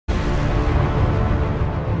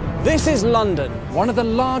This is London, one of the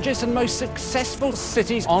largest and most successful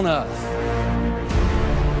cities on Earth.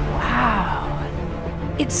 Wow.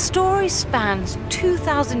 Its story spans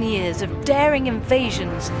 2,000 years of daring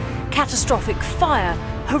invasions, catastrophic fire,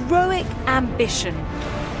 heroic ambition,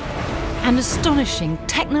 and astonishing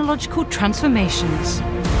technological transformations.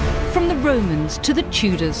 From the Romans to the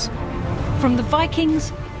Tudors, from the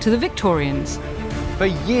Vikings to the Victorians. For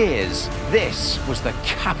years, this was the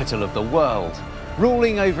capital of the world,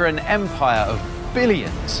 ruling over an empire of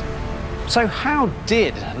billions. So how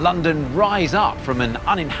did London rise up from an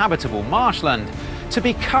uninhabitable marshland to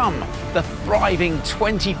become the thriving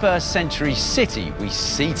 21st century city we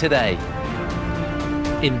see today?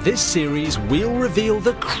 In this series, we'll reveal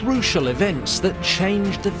the crucial events that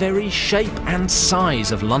changed the very shape and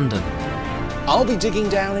size of London. I'll be digging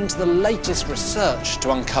down into the latest research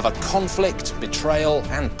to uncover conflict, betrayal,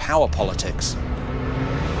 and power politics.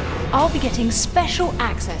 I'll be getting special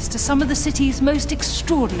access to some of the city's most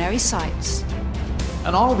extraordinary sights.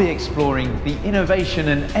 And I'll be exploring the innovation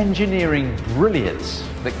and engineering brilliance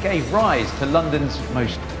that gave rise to London's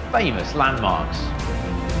most famous landmarks.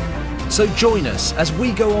 So join us as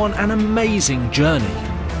we go on an amazing journey.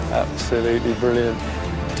 Absolutely brilliant.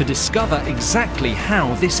 To discover exactly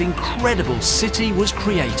how this incredible city was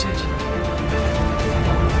created.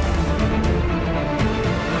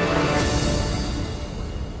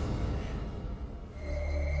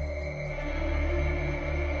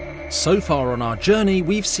 So far on our journey,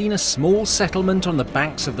 we've seen a small settlement on the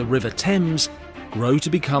banks of the River Thames grow to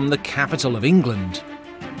become the capital of England,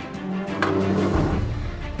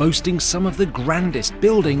 boasting some of the grandest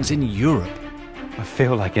buildings in Europe. I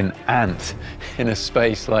feel like an ant in a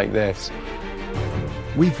space like this.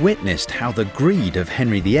 We've witnessed how the greed of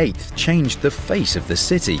Henry VIII changed the face of the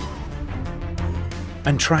city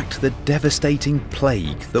and tracked the devastating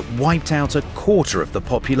plague that wiped out a quarter of the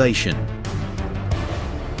population.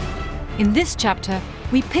 In this chapter,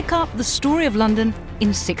 we pick up the story of London in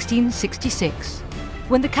 1666,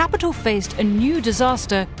 when the capital faced a new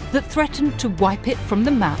disaster that threatened to wipe it from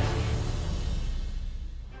the map.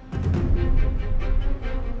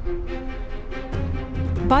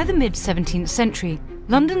 By the mid-17th century,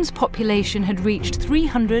 London's population had reached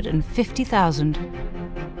 350,000.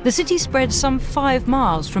 The city spread some 5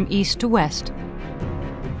 miles from east to west,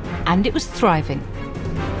 and it was thriving.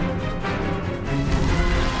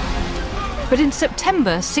 But in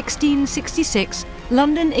September 1666,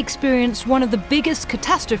 London experienced one of the biggest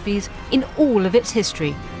catastrophes in all of its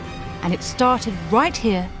history. And it started right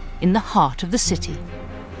here in the heart of the city.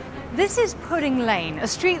 This is Pudding Lane, a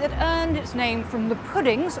street that earned its name from the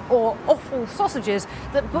puddings, or offal sausages,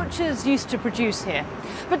 that butchers used to produce here.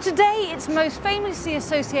 But today it's most famously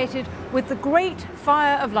associated with the Great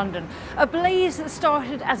Fire of London, a blaze that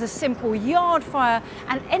started as a simple yard fire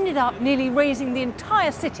and ended up nearly razing the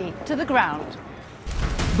entire city to the ground.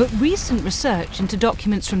 But recent research into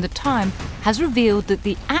documents from the time has revealed that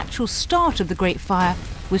the actual start of the Great Fire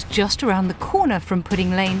was just around the corner from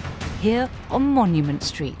Pudding Lane, here on Monument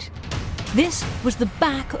Street. This was the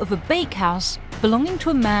back of a bakehouse belonging to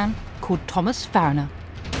a man called Thomas Fariner.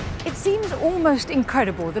 It seems almost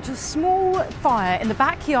incredible that a small fire in the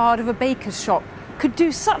backyard of a baker's shop could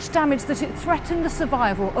do such damage that it threatened the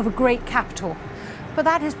survival of a great capital. But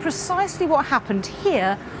that is precisely what happened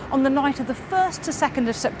here on the night of the 1st to 2nd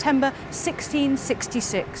of September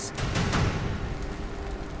 1666.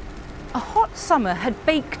 A hot summer had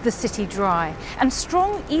baked the city dry, and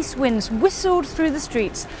strong east winds whistled through the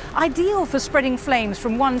streets, ideal for spreading flames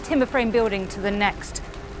from one timber frame building to the next.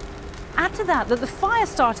 Add to that the fire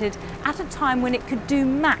started at a time when it could do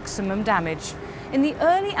maximum damage, in the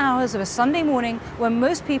early hours of a Sunday morning when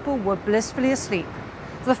most people were blissfully asleep.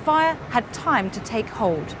 The fire had time to take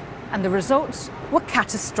hold, and the results were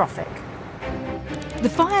catastrophic. The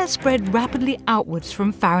fire spread rapidly outwards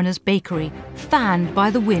from Fariner's bakery, fanned by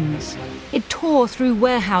the winds. It tore through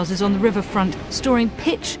warehouses on the riverfront, storing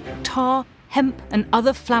pitch, tar, hemp and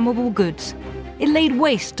other flammable goods. It laid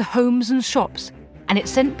waste to homes and shops, and it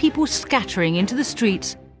sent people scattering into the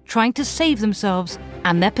streets, trying to save themselves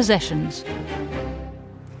and their possessions.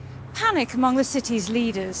 Panic among the city's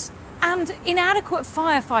leaders and inadequate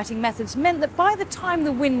firefighting methods meant that by the time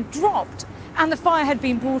the wind dropped and the fire had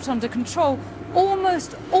been brought under control,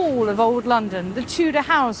 almost all of old London, the Tudor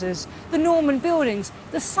houses, the Norman buildings,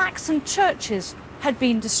 the Saxon churches had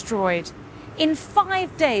been destroyed. In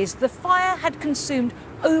 5 days, the fire had consumed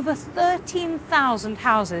over 13,000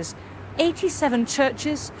 houses, 87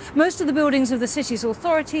 churches, most of the buildings of the city's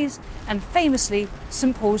authorities, and famously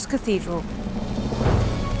St. Paul's Cathedral.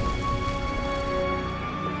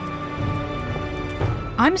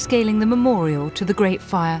 I'm scaling the memorial to the Great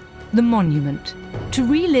Fire the Monument, to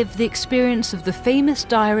relive the experience of the famous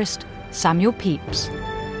diarist Samuel Pepys.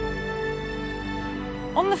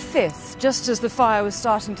 On the 5th, just as the fire was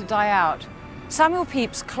starting to die out, Samuel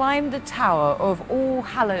Pepys climbed the tower of All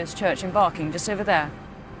Hallows Church in Barking, just over there,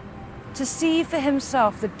 to see for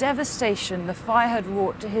himself the devastation the fire had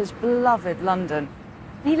wrought to his beloved London.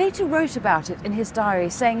 He later wrote about it in his diary,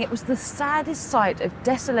 saying it was the saddest sight of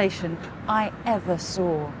desolation I ever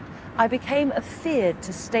saw. I became afeard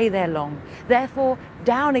to stay there long, therefore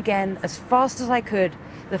down again as fast as I could,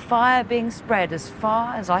 the fire being spread as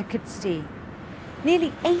far as I could see.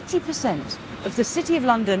 Nearly 80% of the City of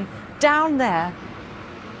London down there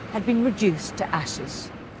had been reduced to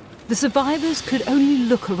ashes. The survivors could only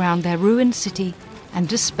look around their ruined city and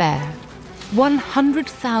despair.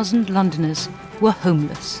 100,000 Londoners were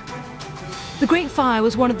homeless. The Great Fire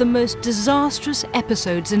was one of the most disastrous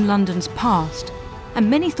episodes in London's past, and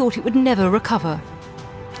many thought it would never recover.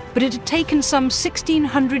 But it had taken some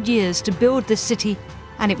 1,600 years to build this city,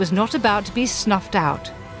 and it was not about to be snuffed out.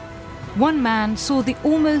 One man saw the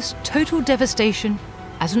almost total devastation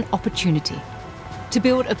as an opportunity to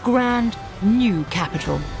build a grand new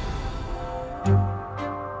capital.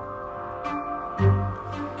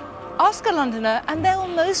 Ask a Londoner and they'll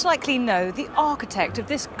most likely know the architect of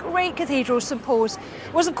this great cathedral, St Paul's,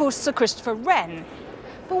 was of course Sir Christopher Wren.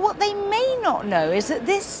 But what they may not know is that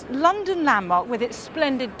this London landmark with its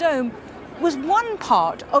splendid dome was one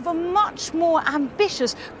part of a much more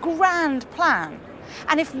ambitious, grand plan.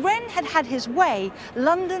 And if Wren had had his way,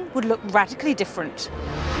 London would look radically different.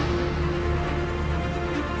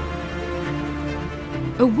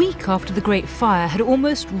 A week after the Great Fire had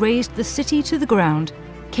almost razed the city to the ground,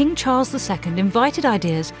 King Charles II invited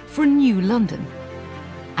ideas for a new London.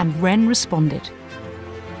 And Wren responded.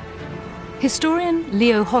 Historian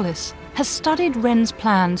Leo Hollis has studied Wren's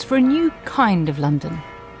plans for a new kind of London.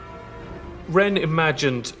 Wren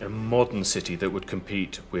imagined a modern city that would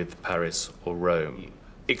compete with Paris or Rome.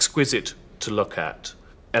 Exquisite to look at,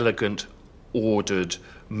 elegant, ordered,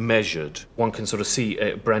 measured. One can sort of see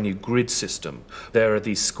a brand new grid system. There are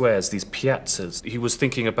these squares, these piazzas. He was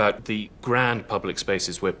thinking about the grand public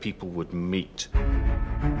spaces where people would meet.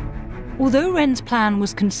 Although Wren's plan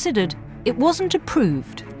was considered, it wasn't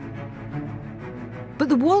approved. But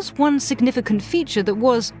there was one significant feature that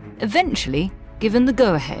was, eventually, given the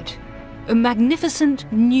go-ahead. A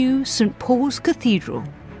magnificent new St Paul's Cathedral.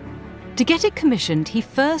 To get it commissioned, he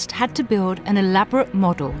first had to build an elaborate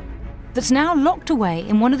model that's now locked away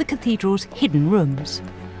in one of the cathedral's hidden rooms.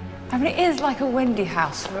 I mean, it is like a Wendy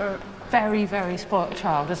house for a very, very spoilt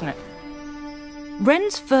child, isn't it?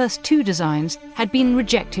 Wren's first two designs had been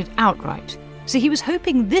rejected outright, so he was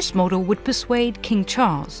hoping this model would persuade King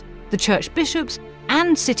Charles, the church bishops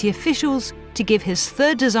and city officials to give his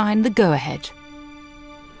third design the go-ahead.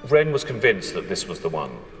 Wren was convinced that this was the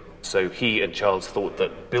one, so he and Charles thought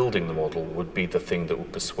that building the model would be the thing that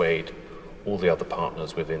would persuade all the other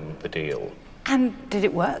partners within the deal. And did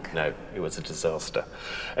it work? No, it was a disaster.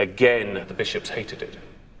 Again, the bishops hated it.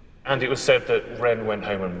 And it was said that Wren went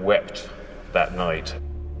home and wept that night.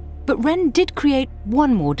 But Wren did create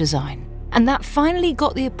one more design, and that finally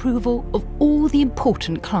got the approval of all the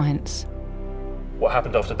important clients. What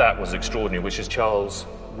happened after that was extraordinary, which is Charles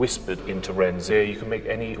whispered into Wren's ear, you can make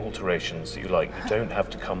any alterations that you like, you don't have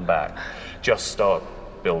to come back, just start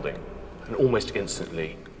building. And almost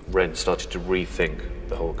instantly, Wren started to rethink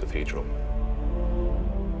the whole cathedral.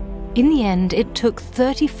 In the end, it took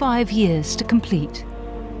 35 years to complete,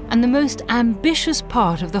 and the most ambitious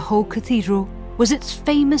part of the whole cathedral was its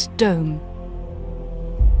famous dome.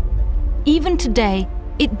 Even today,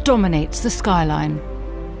 it dominates the skyline.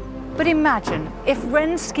 But imagine if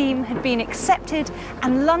Wren's scheme had been accepted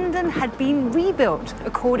and London had been rebuilt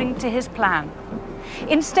according to his plan.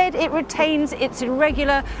 Instead, it retains its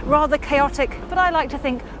irregular, rather chaotic, but I like to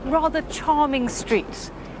think rather charming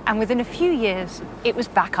streets. And within a few years, it was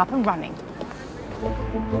back up and running.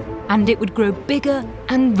 And it would grow bigger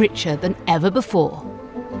and richer than ever before.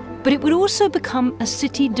 But it would also become a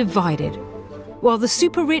city divided. While the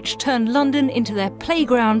super-rich turned London into their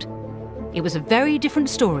playground, it was a very different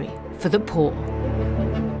story for the poor.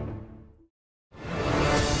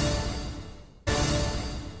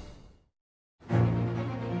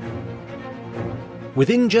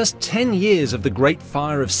 Within just 10 years of the Great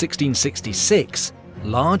Fire of 1666,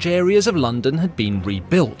 large areas of London had been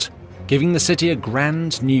rebuilt, giving the city a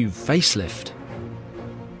grand new facelift.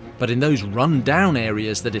 But in those run-down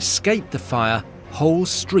areas that escaped the fire, whole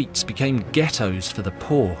streets became ghettos for the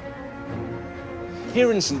poor.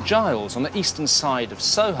 Here in St Giles, on the eastern side of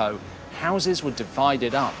Soho, houses were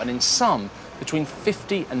divided up, and in some, between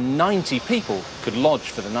 50 and 90 people could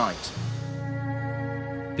lodge for the night.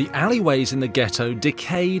 The alleyways in the ghetto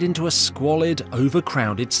decayed into a squalid,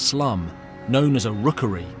 overcrowded slum, known as a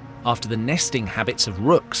rookery, after the nesting habits of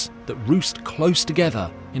rooks that roost close together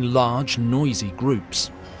in large, noisy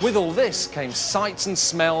groups. With all this came sights and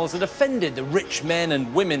smells that offended the rich men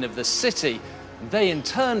and women of the city. They in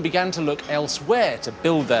turn began to look elsewhere to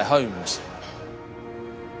build their homes.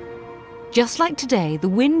 Just like today, the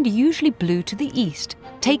wind usually blew to the east,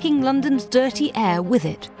 taking London's dirty air with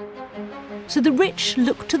it. So the rich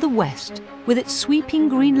looked to the west, with its sweeping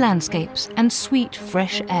green landscapes and sweet,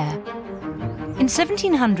 fresh air. In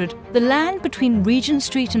 1700, the land between Regent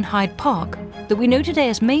Street and Hyde Park, that we know today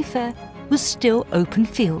as Mayfair, was still open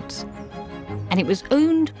fields. And it was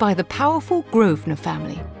owned by the powerful Grosvenor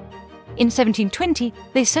family. In 1720,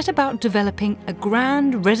 they set about developing a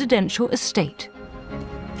grand residential estate.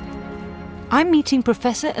 I'm meeting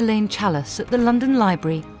Professor Elaine Challis at the London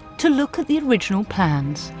Library to look at the original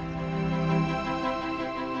plans.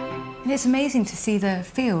 And it's amazing to see the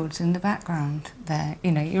fields in the background there.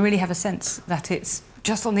 You know, you really have a sense that it's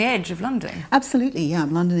just on the edge of London. Absolutely, yeah.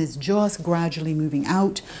 London is just gradually moving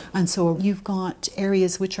out, and so you've got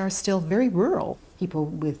areas which are still very rural. People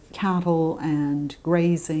with cattle and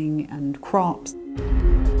grazing and crops.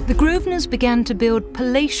 The Grosvenors began to build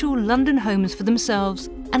palatial London homes for themselves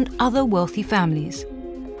and other wealthy families.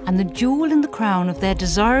 And the jewel in the crown of their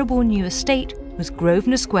desirable new estate was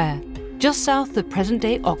Grosvenor Square, just south of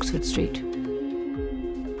present-day Oxford Street.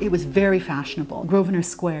 It was very fashionable. Grosvenor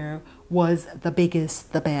Square was the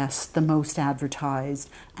biggest, the best, the most advertised,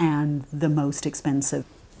 and the most expensive.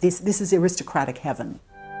 This is aristocratic heaven.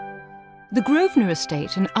 The Grosvenor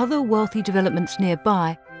estate and other wealthy developments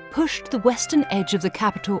nearby pushed the western edge of the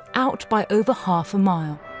capital out by over half a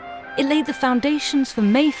mile. It laid the foundations for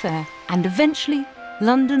Mayfair and eventually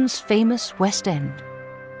London's famous West End.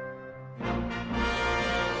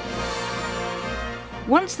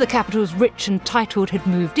 Once the capital's rich and titled had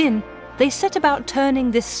moved in, they set about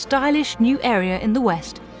turning this stylish new area in the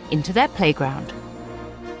west into their playground.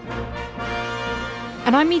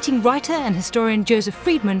 And I'm meeting writer and historian Joseph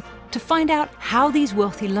Friedman to find out how these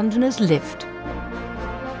wealthy Londoners lived.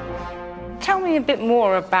 Tell me a bit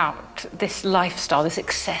more about this lifestyle, this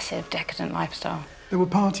excessive, decadent lifestyle. There were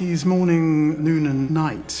parties morning, noon and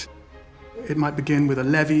night. It might begin with a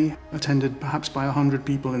levee, attended perhaps by 100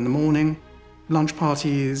 people in the morning. Lunch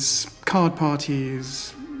parties, card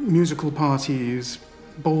parties, musical parties,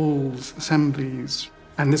 balls, assemblies,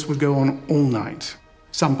 and this would go on all night.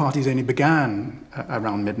 Some parties only began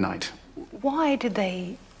around midnight. Why did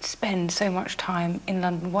they spend so much time in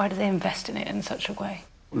London? Why did they invest in it in such a way?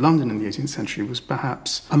 London in the 18th century was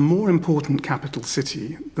perhaps a more important capital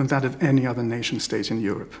city than that of any other nation-state in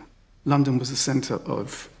Europe. London was the centre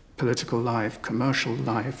of political life, commercial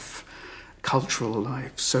life, cultural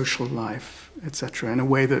life, social life, etc., in a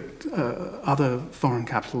way that other foreign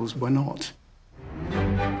capitals were not.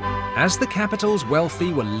 As the capital's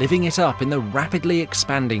wealthy were living it up in the rapidly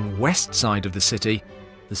expanding west side of the city,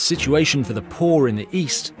 the situation for the poor in the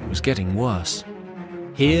east was getting worse.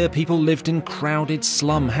 Here, people lived in crowded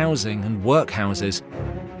slum housing and workhouses,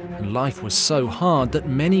 and life was so hard that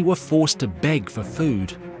many were forced to beg for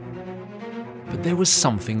food. But there was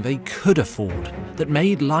something they could afford that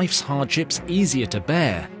made life's hardships easier to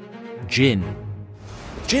bear: gin.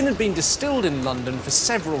 Gin had been distilled in London for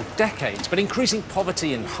several decades, but increasing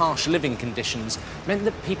poverty and harsh living conditions meant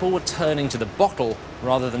that people were turning to the bottle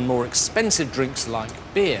rather than more expensive drinks like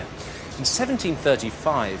beer. In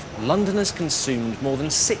 1735, Londoners consumed more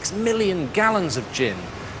than 6 million gallons of gin.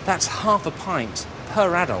 That's half a pint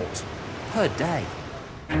per adult, per day.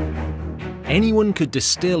 Anyone could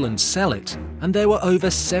distill and sell it, and there were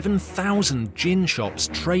over 7,000 gin shops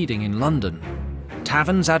trading in London.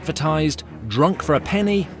 Taverns advertised, drunk for a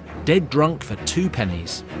penny, dead drunk for 2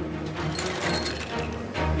 pennies.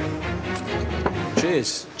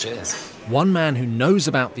 Cheers. Cheers. One man who knows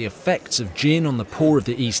about the effects of gin on the poor of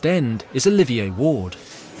the East End is Olivier Ward.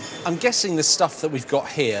 I'm guessing the stuff that we've got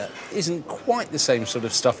here isn't quite the same sort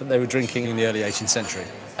of stuff that they were drinking in the early 18th century.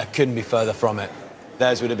 I couldn't be further from it.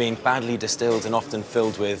 Theirs would have been badly distilled and often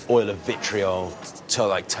filled with oil of vitriol,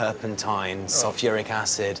 like turpentine, sulfuric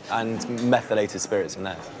acid, and methylated spirits in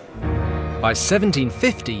there. By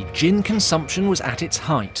 1750, gin consumption was at its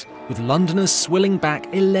height, with Londoners swilling back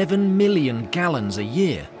 11 million gallons a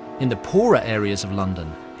year. In the poorer areas of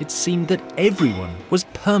London, it seemed that everyone was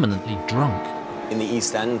permanently drunk. In the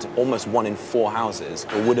East End, almost 1 in 4 houses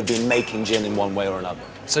would have been making gin in one way or another.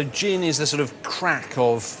 So gin is the sort of crack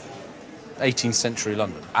of 18th century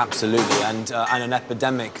London. Absolutely, and an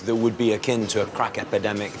epidemic that would be akin to a crack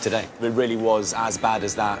epidemic today. It really was as bad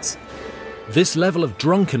as that. This level of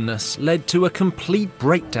drunkenness led to a complete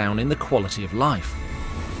breakdown in the quality of life.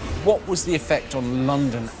 What was the effect on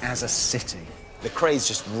London as a city? The craze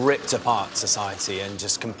just ripped apart society and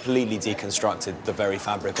just completely deconstructed the very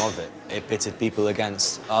fabric of it. It pitted people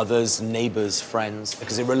against others, neighbours, friends,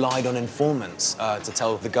 because it relied on informants to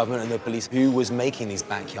tell the government and the police who was making these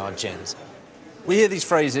backyard gins. We hear these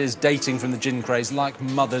phrases dating from the gin craze like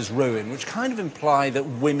mother's ruin, which kind of imply that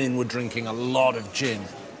women were drinking a lot of gin.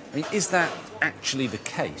 I mean, is that actually the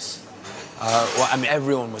case? Well, I mean,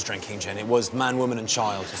 everyone was drinking gin. It was man, woman and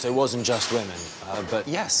child, so it wasn't just women. But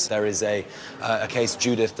yes, there is a case,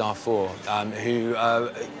 Judith Darfur, who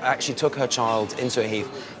actually took her child into a heath,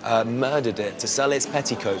 murdered it to sell its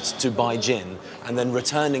petticoats to buy gin, and then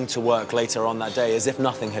returning to work later on that day as if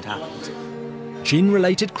nothing had happened.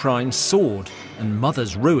 Gin-related crimes soared, and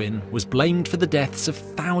mother's ruin was blamed for the deaths of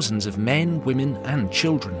thousands of men, women and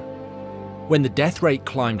children. When the death rate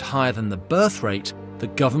climbed higher than the birth rate, the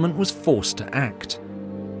government was forced to act.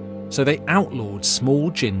 So they outlawed small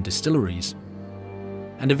gin distilleries.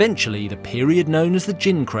 And eventually the period known as the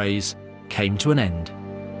gin craze came to an end.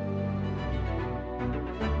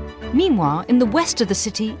 Meanwhile, in the west of the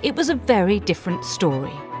city, it was a very different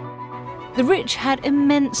story. The rich had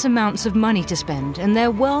immense amounts of money to spend, and their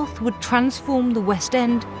wealth would transform the West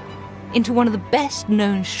End into one of the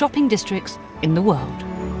best-known shopping districts in the world.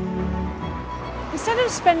 Instead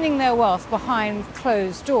of spending their wealth behind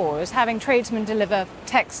closed doors, having tradesmen deliver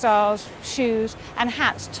textiles, shoes and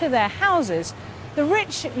hats to their houses, the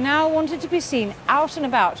rich now wanted to be seen out and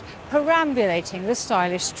about, perambulating the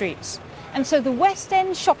stylish streets. And so the West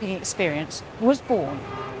End shopping experience was born.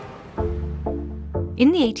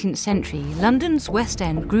 In the 18th century, London's West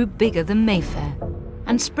End grew bigger than Mayfair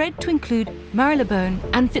and spread to include Marylebone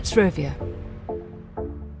and Fitzrovia.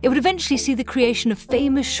 It would eventually see the creation of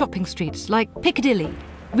famous shopping streets like Piccadilly,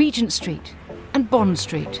 Regent Street and Bond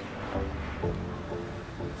Street.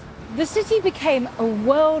 The city became a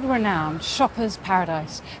world-renowned shopper's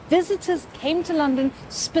paradise. Visitors came to London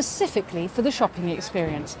specifically for the shopping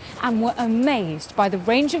experience and were amazed by the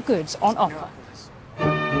range of goods on offer.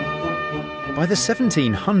 By the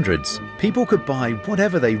 1700s, people could buy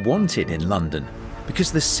whatever they wanted in London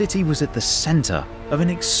because the city was at the centre of an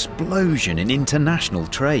explosion in international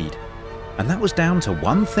trade. And that was down to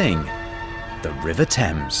one thing: the River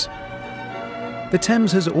Thames. The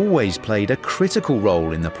Thames has always played a critical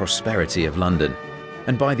role in the prosperity of London,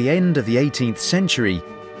 and by the end of the 18th century,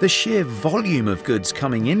 the sheer volume of goods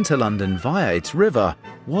coming into London via its river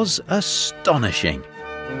was astonishing.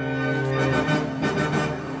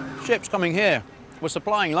 Ships coming here were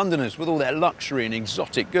supplying Londoners with all their luxury and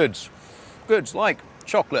exotic goods. Goods like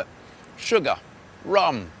chocolate, sugar,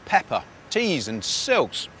 rum, pepper, teas and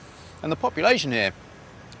silks. And the population here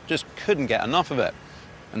just couldn't get enough of it.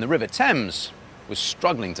 And the River Thames was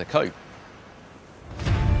struggling to cope.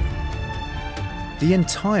 The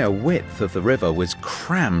entire width of the river was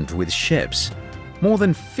crammed with ships, more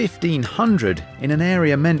than 1,500 in an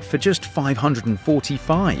area meant for just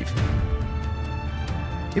 545.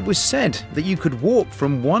 It was said that you could walk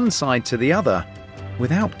from one side to the other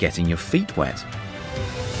without getting your feet wet.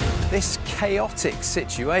 This chaotic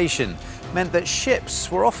situation meant that ships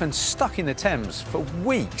were often stuck in the Thames for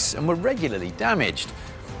weeks and were regularly damaged.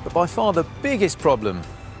 But by far the biggest problem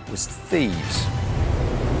was thieves.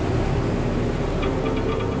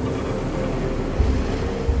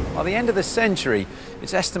 By the end of the century,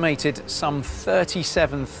 it's estimated some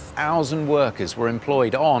 37,000 workers were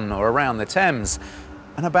employed on or around the Thames,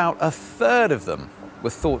 and about a third of them were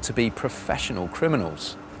thought to be professional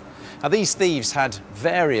criminals. Now, these thieves had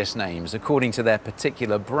various names according to their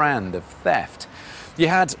particular brand of theft. You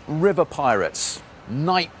had river pirates,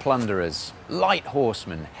 night plunderers, light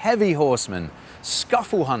horsemen, heavy horsemen,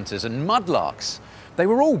 scuffle hunters and mudlarks. They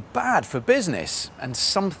were all bad for business, and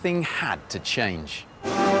something had to change.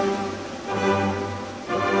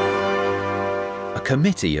 A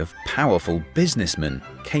committee of powerful businessmen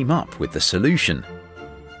came up with the solution.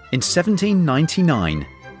 In 1799,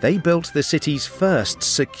 they built the city's first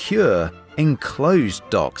secure, enclosed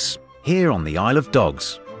docks here on the Isle of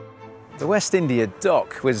Dogs. The West India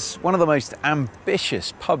Dock was one of the most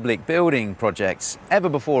ambitious public building projects ever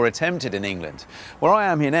before attempted in England. Where I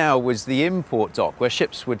am here now was the import dock, where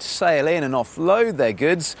ships would sail in and offload their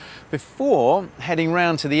goods before heading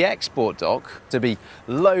round to the export dock to be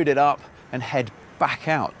loaded up and head back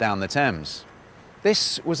out down the Thames.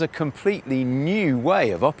 This was a completely new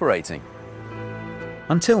way of operating.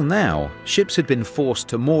 Until now, ships had been forced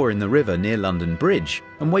to moor in the river near London Bridge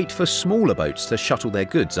and wait for smaller boats to shuttle their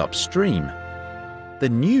goods upstream. The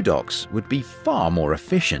new docks would be far more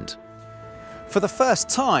efficient. For the first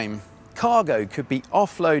time, cargo could be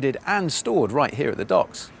offloaded and stored right here at the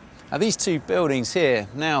docks. Now, these two buildings here,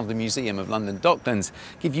 now the Museum of London Docklands,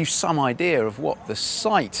 give you some idea of what the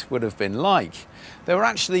site would have been like. There were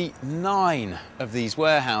actually 9 of these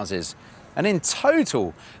warehouses, and in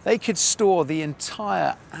total, they could store the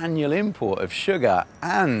entire annual import of sugar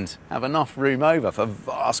and have enough room over for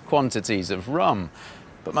vast quantities of rum.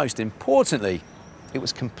 But most importantly, it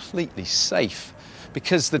was completely safe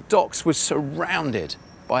because the docks were surrounded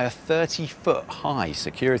by a 30-foot high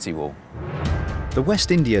security wall. The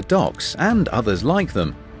West India docks, and others like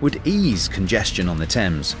them, would ease congestion on the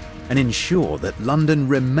Thames and ensure that London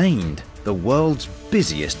remained the world's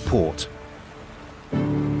busiest port.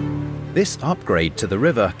 This upgrade to the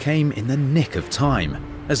river came in the nick of time,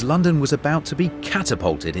 as London was about to be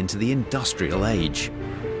catapulted into the industrial age.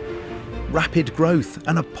 Rapid growth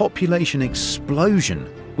and a population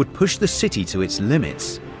explosion would push the city to its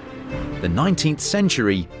limits. The 19th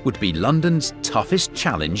century would be London's toughest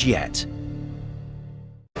challenge yet.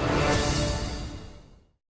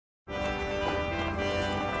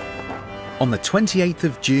 On the 28th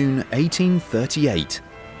of June 1838,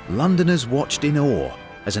 Londoners watched in awe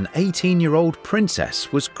as an 18-year-old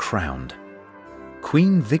princess was crowned.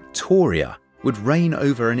 Queen Victoria would reign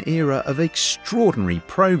over an era of extraordinary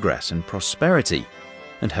progress and prosperity,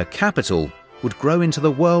 and her capital would grow into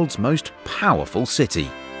the world's most powerful city.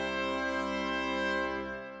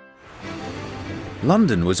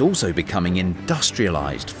 London was also becoming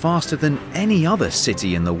industrialised faster than any other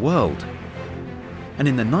city in the world. And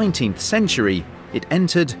in the 19th century, it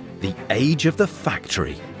entered the age of the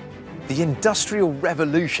factory. The Industrial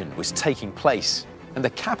Revolution was taking place, and the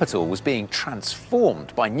capital was being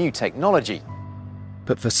transformed by new technology.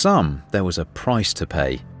 But for some, there was a price to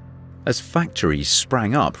pay. As factories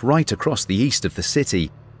sprang up right across the east of the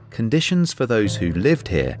city, conditions for those who lived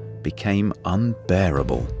here became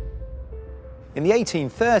unbearable. In the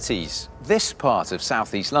 1830s, this part of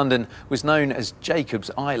southeast London was known as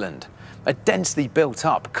Jacob's Island, a densely built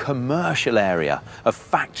up commercial area of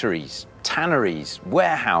factories, tanneries,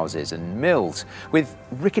 warehouses and mills, with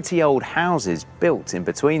rickety old houses built in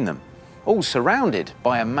between them, all surrounded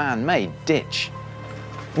by a man-made ditch.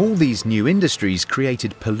 All these new industries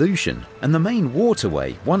created pollution, and the main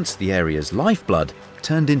waterway, once the area's lifeblood,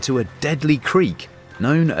 turned into a deadly creek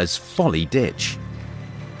known as Folly Ditch.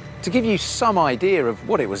 To give you some idea of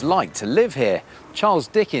what it was like to live here, Charles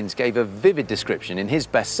Dickens gave a vivid description in his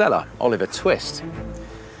bestseller, Oliver Twist.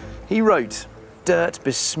 He wrote, "Dirt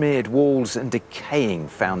besmeared walls and decaying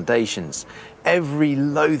foundations, every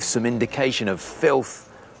loathsome indication of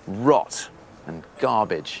filth, rot and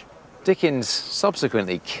garbage." Dickens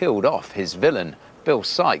subsequently killed off his villain, Bill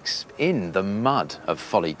Sikes, in the mud of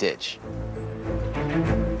Folly Ditch.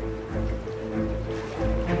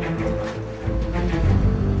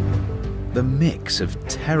 The mix of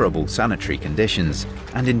terrible sanitary conditions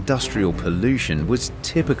and industrial pollution was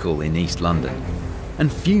typical in East London, and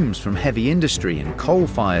fumes from heavy industry and coal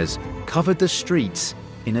fires covered the streets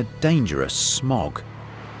in a dangerous smog.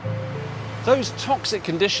 Those toxic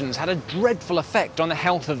conditions had a dreadful effect on the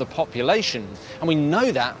health of the population, and we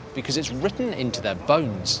know that because it's written into their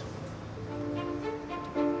bones.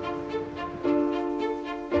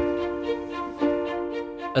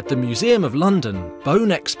 At the Museum of London, bone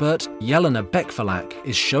expert Jelena Beckverlack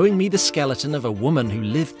is showing me the skeleton of a woman who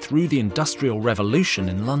lived through the Industrial Revolution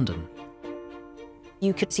in London.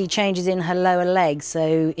 You could see changes in her lower legs,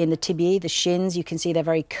 so in the tibiae, the shins, you can see they're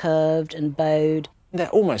very curved and bowed. They're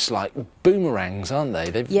almost like boomerangs, aren't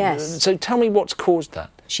they? Yes. So tell me what's caused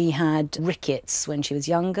that. She had rickets when she was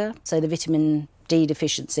younger, so the vitamin D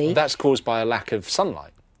deficiency. That's caused by a lack of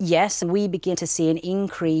sunlight. Yes, and we begin to see an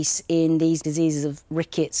increase in these diseases of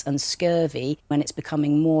rickets and scurvy when it's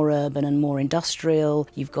becoming more urban and more industrial.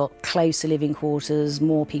 You've got closer living quarters,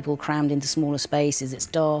 more people crammed into smaller spaces, it's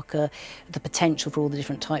darker, the potential for all the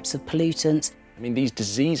different types of pollutants. I mean, these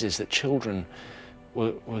diseases that children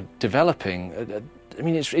were developing, I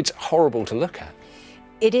mean, it's horrible to look at.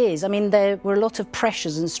 It is. I mean, there were a lot of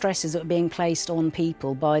pressures and stresses that were being placed on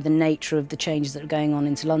people by the nature of the changes that are going on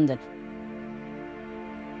into London.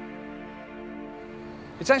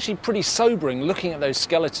 It's actually pretty sobering looking at those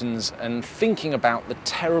skeletons and thinking about the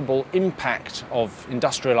terrible impact of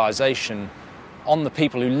industrialisation on the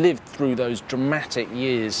people who lived through those dramatic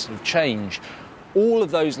years of change. All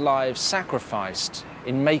of those lives sacrificed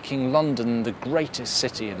in making London the greatest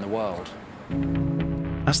city in the world.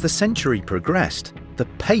 As the century progressed, The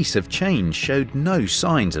pace of change showed no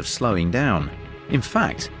signs of slowing down. In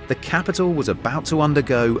fact, the capital was about to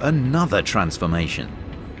undergo another transformation.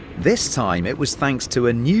 This time it was thanks to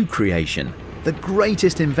a new creation, the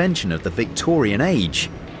greatest invention of the Victorian age,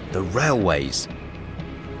 the railways.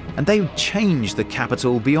 And they changed the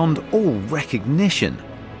capital beyond all recognition.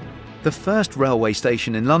 The first railway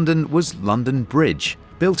station in London was London Bridge,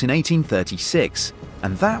 built in 1836,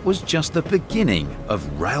 and that was just the beginning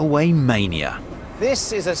of railway mania.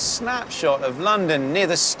 This is a snapshot of London near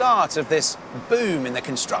the start of this boom in the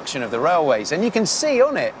construction of the railways, and you can see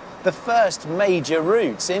on it the first major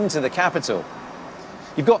routes into the capital.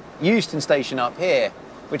 You've got Euston Station up here,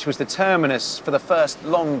 which was the terminus for the first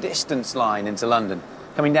long-distance line into London,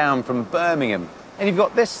 coming down from Birmingham. And you've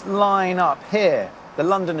got this line up here, the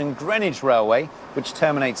London and Greenwich Railway, which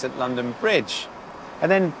terminates at London Bridge.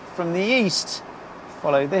 And then from the east,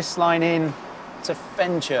 follow this line in to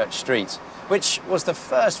Fenchurch Street, which was the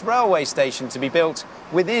first railway station to be built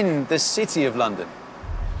within the City of London.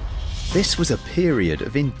 This was a period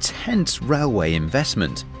of intense railway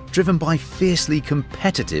investment, driven by fiercely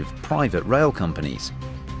competitive private rail companies.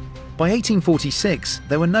 By 1846,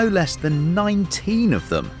 there were no less than 19 of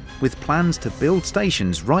them, with plans to build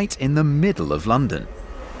stations right in the middle of London.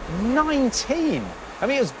 19! I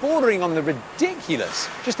mean, it was bordering on the ridiculous.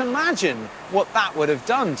 Just imagine what that would have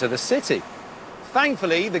done to the city.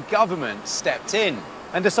 Thankfully, the government stepped in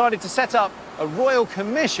and decided to set up a royal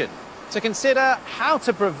commission to consider how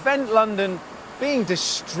to prevent London being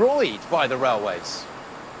destroyed by the railways.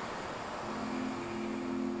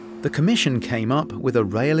 The commission came up with a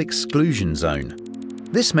rail exclusion zone.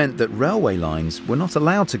 This meant that railway lines were not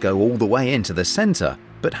allowed to go all the way into the centre,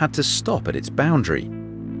 but had to stop at its boundary.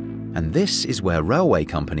 And this is where railway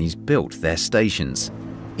companies built their stations,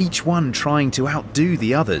 each one trying to outdo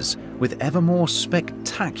the others with ever more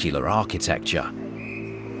spectacular architecture.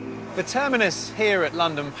 The terminus here at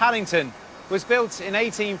London Paddington was built in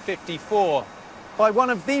 1854 by one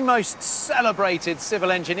of the most celebrated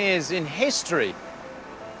civil engineers in history,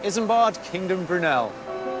 Isambard Kingdom Brunel.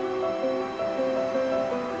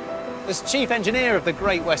 As chief engineer of the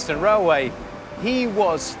Great Western Railway, he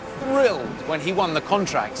was thrilled when he won the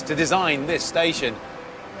contract to design this station.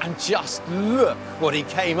 And just look what he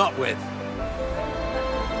came up with.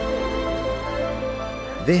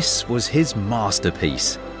 This was his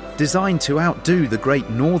masterpiece, designed to outdo the Great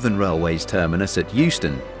Northern Railway's terminus at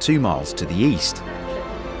Euston, 2 miles to the east.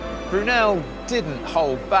 Brunel didn't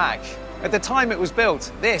hold back. At the time it was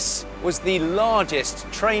built, this was the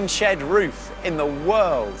largest train shed roof in the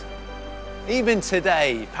world. Even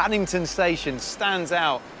today, Paddington Station stands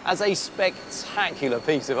out as a spectacular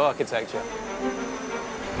piece of architecture.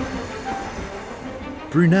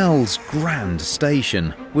 Brunel's grand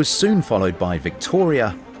station was soon followed by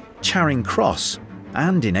Victoria, Charing Cross,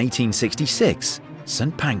 and in 1866,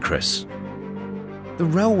 St Pancras. The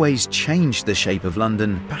railways changed the shape of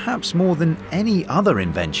London perhaps more than any other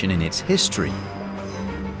invention in its history.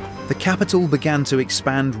 The capital began to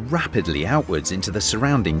expand rapidly outwards into the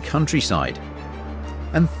surrounding countryside,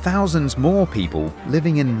 and thousands more people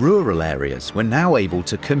living in rural areas were now able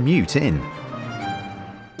to commute in.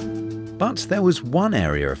 But there was one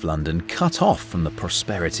area of London cut off from the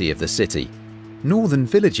prosperity of the city. Northern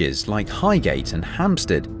villages like Highgate and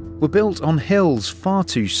Hampstead were built on hills far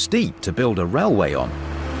too steep to build a railway on.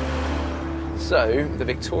 So the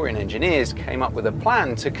Victorian engineers came up with a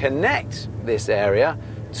plan to connect this area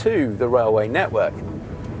to the railway network.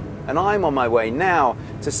 And I'm on my way now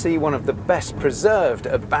to see one of the best preserved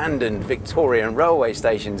abandoned Victorian railway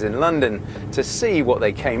stations in London to see what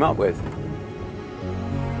they came up with.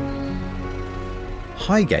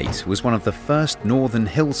 Highgate was one of the first northern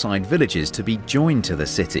hillside villages to be joined to the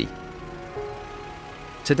city.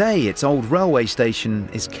 Today, its old railway station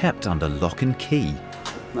is kept under lock and key.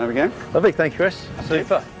 There we go. Lovely, thank you, Chris.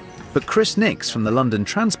 Super. But Chris Nix from the London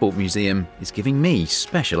Transport Museum is giving me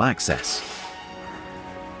special access.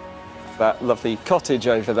 That lovely cottage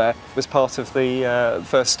over there was part of the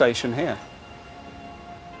first station here.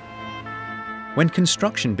 When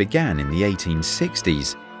construction began in the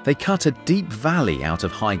 1860s, they cut a deep valley out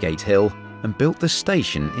of Highgate Hill and built the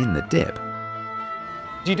station in the dip.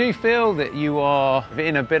 You do feel that you are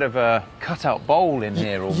in a bit of a cut-out bowl in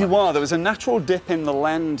here almost. You are. There was a natural dip in the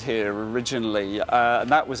land here originally, and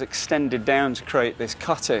that was extended down to create this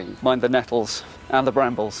cutting. Mind the nettles and the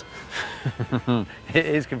brambles. It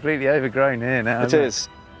is completely overgrown here now. It is.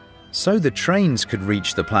 So the trains could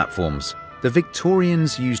reach the platforms, the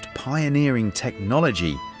Victorians used pioneering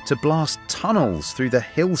technology to blast tunnels through the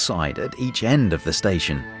hillside at each end of the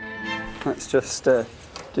station. Let's just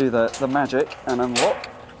do the magic and unlock.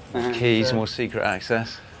 Keys, more secret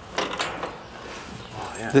access.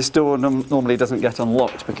 This door normally doesn't get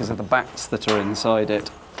unlocked because of the bats that are inside it.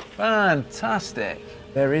 Fantastic.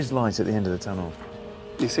 There is light at the end of the tunnel.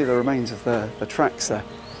 You see the remains of the tracks there.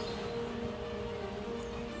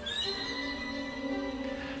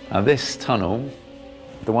 Now this tunnel,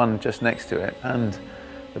 the one just next to it, and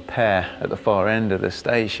the pair at the far end of the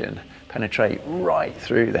station penetrate right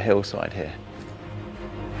through the hillside here.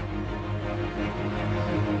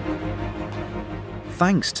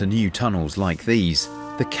 Thanks to new tunnels like these,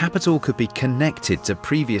 the capital could be connected to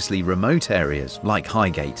previously remote areas like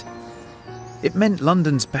Highgate. It meant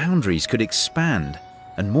London's boundaries could expand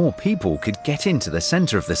and more people could get into the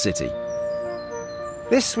centre of the city.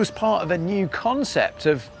 This was part of a new concept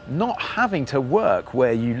of not having to work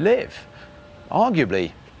where you live.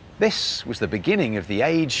 Arguably, this was the beginning of the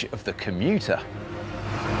age of the commuter.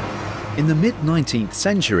 In the mid-19th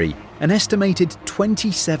century, an estimated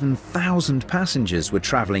 27,000 passengers were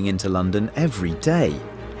travelling into London every day.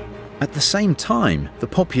 At the same time, the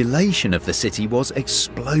population of the city was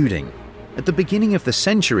exploding. At the beginning of the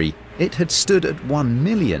century, it had stood at 1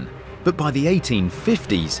 million, but by the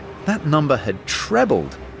 1850s, that number had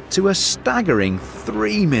trebled to a staggering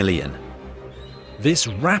 3 million. This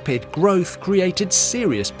rapid growth created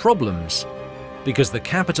serious problems, because the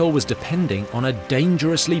capital was depending on a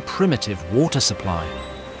dangerously primitive water supply.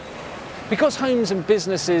 Because homes and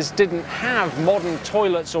businesses didn't have modern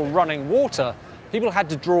toilets or running water, people had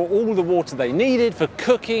to draw all the water they needed for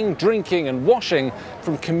cooking, drinking and washing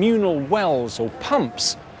from communal wells or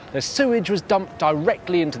pumps. Their sewage was dumped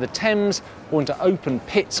directly into the Thames or into open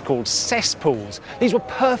pits called cesspools. These were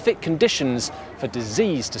perfect conditions for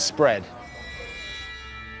disease to spread.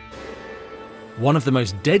 One of the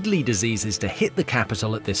most deadly diseases to hit the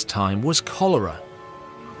capital at this time was cholera.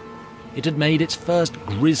 It had made its first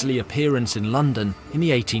grisly appearance in London in the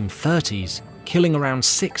 1830s, killing around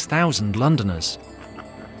 6,000 Londoners.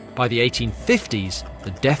 By the 1850s,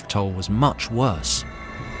 the death toll was much worse.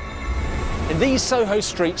 In these Soho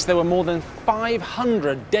streets, there were more than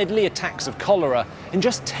 500 deadly attacks of cholera in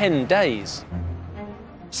just 10 days.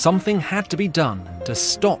 Something had to be done to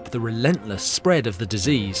stop the relentless spread of the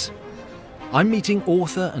disease. I'm meeting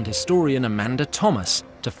author and historian Amanda Thomas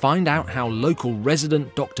to find out how local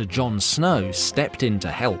resident Dr. John Snow stepped in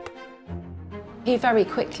to help. He very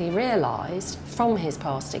quickly realised from his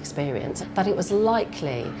past experience that it was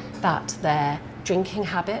likely that their drinking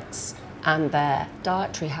habits and their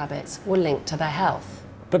dietary habits were linked to their health.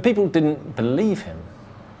 But people didn't believe him.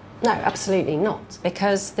 No, absolutely not,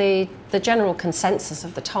 because the general consensus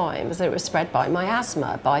of the time was that it was spread by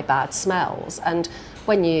miasma, by bad smells, and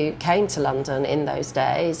when you came to London in those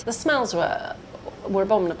days, the smells were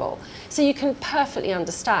abominable. So you can perfectly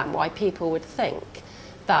understand why people would think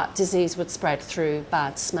that disease would spread through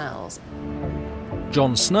bad smells.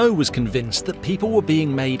 John Snow was convinced that people were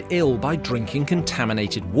being made ill by drinking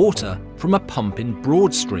contaminated water from a pump in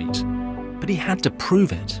Broad Street, but he had to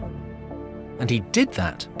prove it. And he did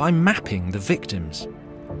that by mapping the victims.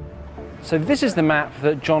 So this is the map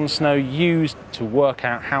that John Snow used to work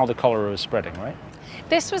out how the cholera was spreading, right?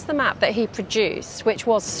 This was the map that he produced, which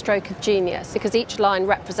was a stroke of genius, because each line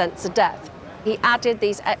represents a death. He added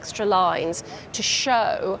these extra lines to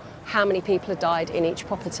show how many people had died in each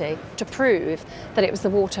property, to prove that it was the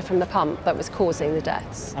water from the pump that was causing the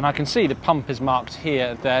deaths. And I can see the pump is marked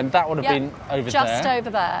here, then that would have been over there. Just over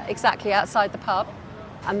there, exactly outside the pub.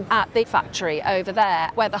 And at the factory over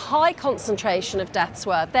there, where the high concentration of deaths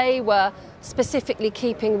were, they were specifically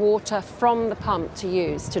keeping water from the pump to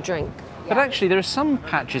use to drink. But actually there are some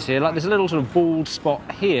patches here, like there's a little sort of bald spot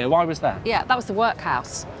here. Why was that? Yeah, that was the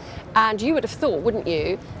workhouse. And you would have thought, wouldn't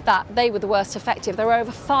you, that they were the worst affected. There were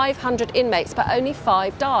over 500 inmates, but only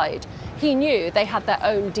 5 died. He knew they had their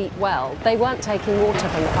own deep well. They weren't taking water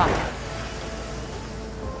from the pump.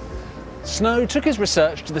 Snow took his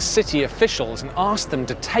research to the city officials and asked them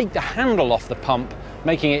to take the handle off the pump,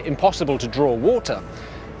 making it impossible to draw water.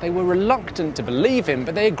 They were reluctant to believe him,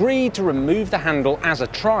 but they agreed to remove the handle as a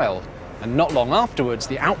trial. And not long afterwards,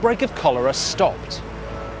 the outbreak of cholera stopped.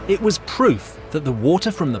 It was proof that the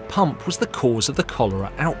water from the pump was the cause of the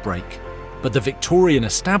cholera outbreak. But the Victorian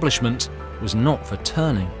establishment was not for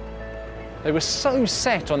turning. They were so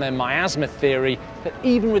set on their miasma theory that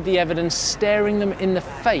even with the evidence staring them in the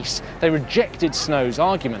face, they rejected Snow's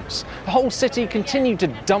arguments. The whole city continued to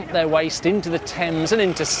dump their waste into the Thames and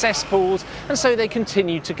into cesspools, and so they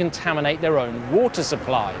continued to contaminate their own water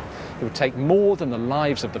supply. It would take more than the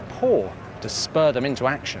lives of the poor to spur them into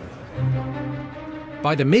action.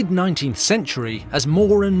 By the mid-19th century, as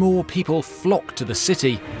more and more people flocked to the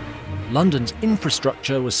city, London's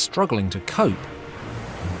infrastructure was struggling to cope.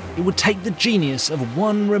 it would take the genius of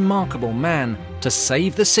one remarkable man to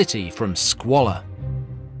save the city from squalor.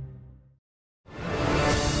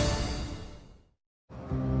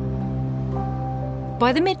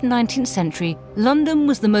 By the mid-19th century, London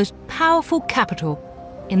was the most powerful capital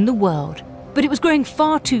in the world, but it was growing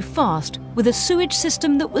far too fast with a sewage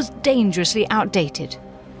system that was dangerously outdated.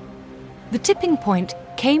 The tipping point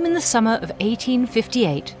came in the summer of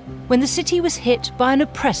 1858, when the city was hit by an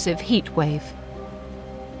oppressive heat wave.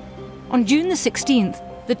 On June the 16th,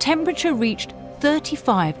 the temperature reached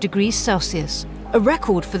 35 degrees Celsius, a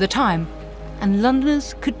record for the time, and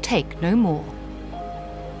Londoners could take no more.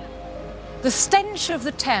 The stench of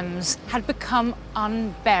the Thames had become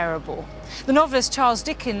unbearable. The novelist Charles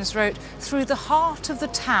Dickens wrote, "Through the heart of the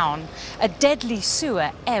town, a deadly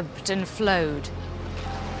sewer ebbed and flowed."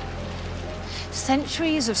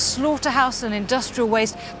 Centuries of slaughterhouse and industrial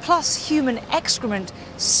waste, plus human excrement,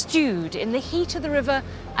 stewed in the heat of the river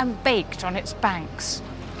and baked on its banks.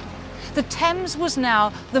 The Thames was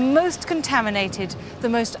now the most contaminated, the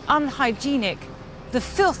most unhygienic, the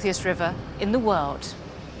filthiest river in the world.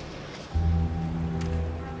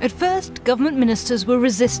 At first, government ministers were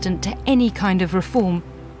resistant to any kind of reform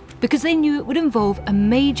because they knew it would involve a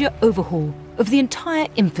major overhaul of the entire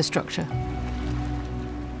infrastructure.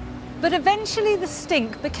 But eventually the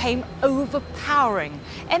stink became overpowering.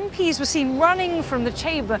 MPs were seen running from the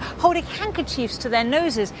chamber, holding handkerchiefs to their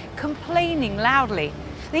noses, complaining loudly.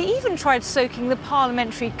 They even tried soaking the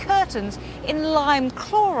parliamentary curtains in lime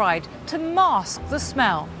chloride to mask the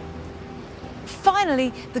smell.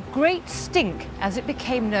 Finally, the Great Stink, as it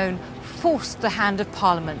became known, forced the hand of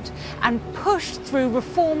Parliament and pushed through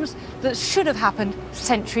reforms that should have happened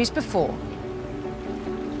centuries before.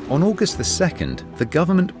 On August the 2nd, the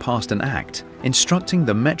government passed an act instructing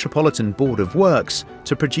the Metropolitan Board of Works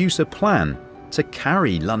to produce a plan to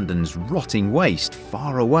carry London's rotting waste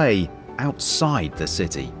far away outside the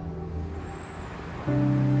city.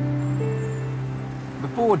 The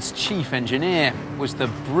board's chief engineer was the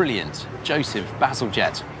brilliant Joseph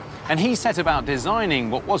Bazalgette, and he set about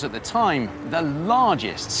designing what was at the time the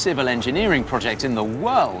largest civil engineering project in the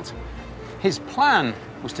world. His plan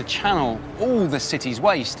was to channel all the city's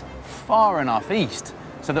waste far enough east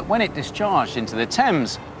so that when it discharged into the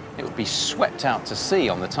Thames, it would be swept out to sea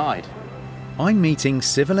on the tide. I'm meeting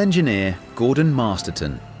civil engineer Gordon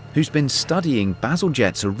Masterton, who's been studying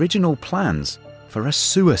Bazalgette's original plans for a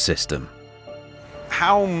sewer system.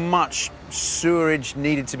 How much sewerage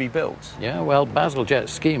needed to be built? Yeah, well,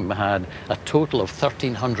 Bazalgette's scheme had a total of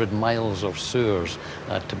 1,300 miles of sewers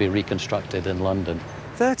to be reconstructed in London.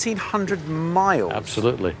 1,300 miles?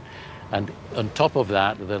 Absolutely. And on top of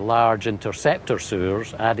that, the large interceptor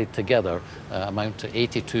sewers added together amount to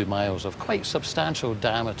 82 miles of quite substantial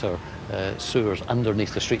diameter sewers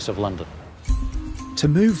underneath the streets of London. To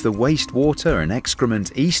move the wastewater and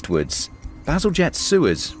excrement eastwards, Bazalgette's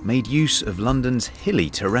sewers made use of London's hilly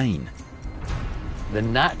terrain. The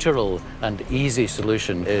natural and easy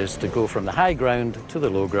solution is to go from the high ground to the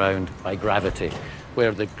low ground by gravity,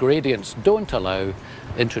 where the gradients don't allow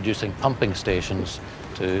introducing pumping stations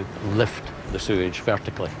to lift the sewage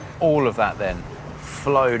vertically. All of that then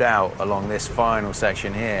flowed out along this final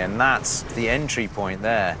section here, and that's the entry point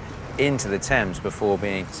there into the Thames before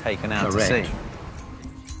being taken out to sea.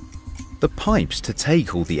 The pipes to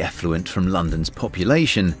take all the effluent from London's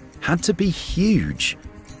population had to be huge,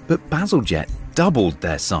 but Bazalgette doubled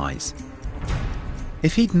their size.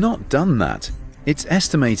 If he'd not done that, it's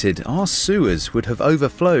estimated our sewers would have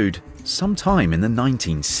overflowed sometime in the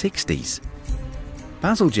 1960s.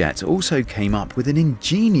 Bazalgette also came up with an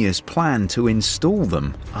ingenious plan to install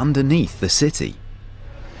them underneath the city.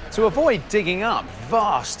 To avoid digging up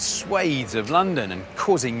vast swathes of London and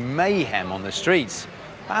causing mayhem on the streets,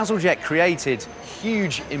 Bazalgette created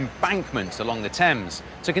huge embankments along the Thames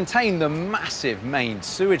to contain the massive main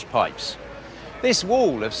sewage pipes. This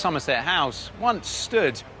wall of Somerset House once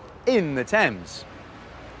stood in the Thames.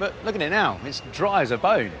 But look at it now, it's dry as a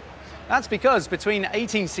bone. That's because between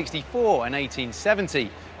 1864 and 1870,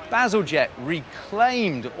 Bazalgette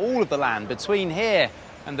reclaimed all of the land between here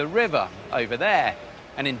and the river over there,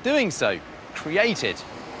 and in doing so, created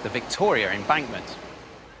the Victoria Embankment.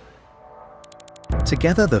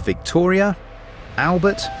 Together, the Victoria,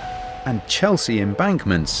 Albert and Chelsea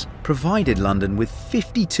embankments provided London with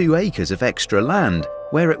 52 acres of extra land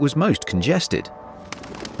where it was most congested.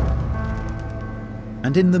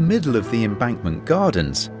 And in the middle of the embankment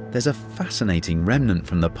gardens, there's a fascinating remnant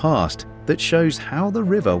from the past that shows how the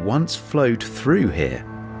river once flowed through here.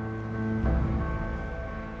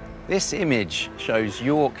 This image shows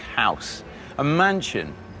York House, a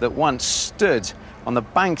mansion that once stood on the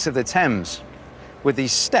banks of the Thames. with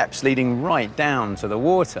these steps leading right down to the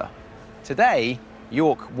water. Today,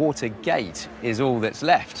 York Water Gate is all that's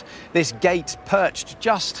left. This gate perched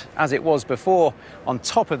just as it was before on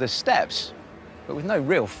top of the steps, but with no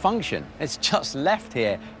real function. It's just left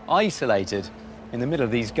here, isolated in the middle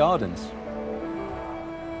of these gardens.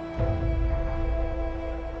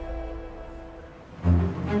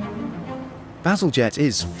 Bazalgette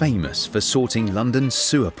is famous for sorting London's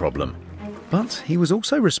sewer problem, but he was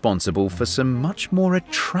also responsible for some much more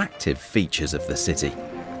attractive features of the city.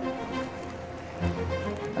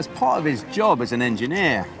 As part of his job as an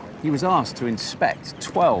engineer, he was asked to inspect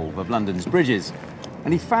 12 of London's bridges,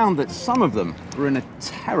 and he found that some of them were in a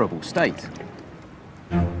terrible state.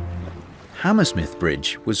 Hammersmith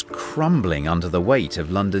Bridge was crumbling under the weight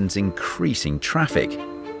of London's increasing traffic.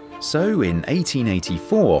 So in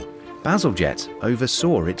 1884, Bazalgette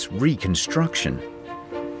oversaw its reconstruction.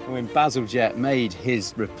 When Bazalgette made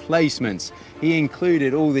his replacements, he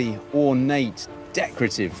included all the ornate,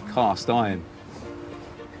 decorative cast iron.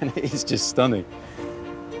 And it is just stunning.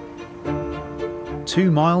 2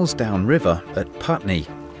 miles downriver at Putney,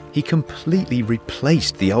 he completely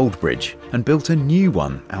replaced the old bridge and built a new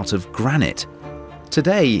one out of granite.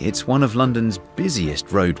 Today, it's one of London's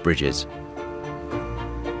busiest road bridges.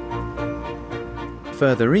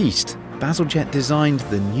 Further east, Bazalgette designed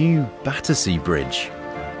the new Battersea Bridge.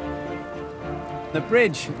 The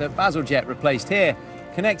bridge that Bazalgette replaced here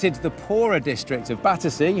connected the poorer district of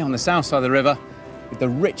Battersea on the south side of the river with the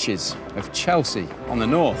riches of Chelsea on the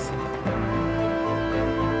north.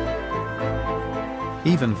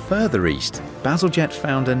 Even further east, Bazalgette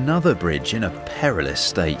found another bridge in a perilous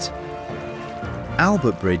state.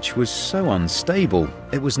 Albert Bridge was so unstable,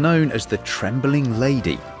 it was known as the Trembling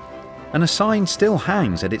Lady, and a sign still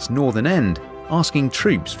hangs at its northern end, asking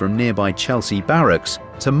troops from nearby Chelsea barracks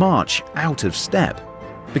to march out of step,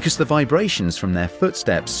 because the vibrations from their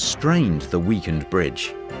footsteps strained the weakened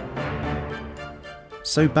bridge.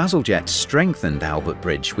 So Bazalgette strengthened Albert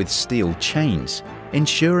Bridge with steel chains,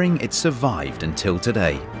 ensuring it survived until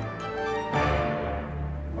today.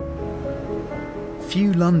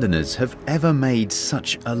 Few Londoners have ever made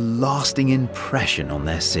such a lasting impression on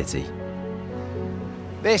their city.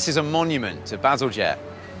 This is a monument to Bazalgette,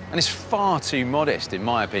 and it's far too modest in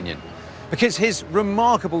my opinion, because his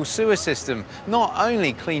remarkable sewer system not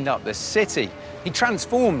only cleaned up the city, he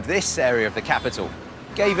transformed this area of the capital,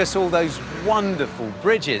 gave us all those wonderful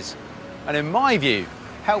bridges, and in my view,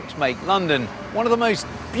 helped make London one of the most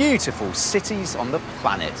beautiful cities on the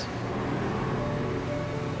planet.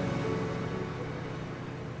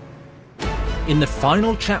 In the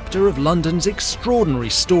final chapter of London's extraordinary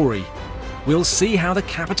story, we'll see how the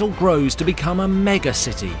capital grows to become a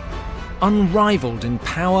mega-city, unrivaled in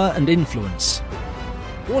power and influence.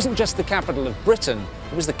 It wasn't just the capital of Britain,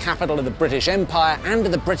 it was the capital of the British Empire and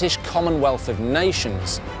of the British Commonwealth of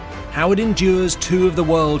Nations. How it endures 2 of the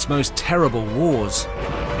world's most terrible wars.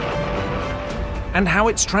 And how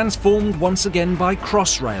it's transformed once again by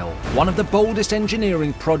Crossrail, one of the boldest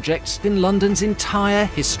engineering projects in London's entire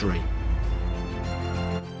history.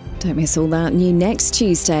 Don't miss all that, new next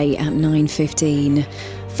Tuesday at 9:15.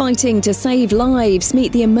 Fighting to save lives,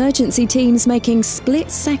 meet the emergency teams making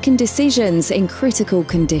split-second decisions in critical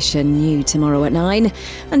condition, new tomorrow at 9.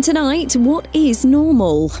 And tonight, what is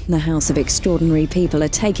normal? The House of Extraordinary People are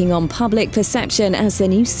taking on public perception as the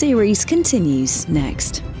new series continues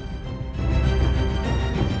next.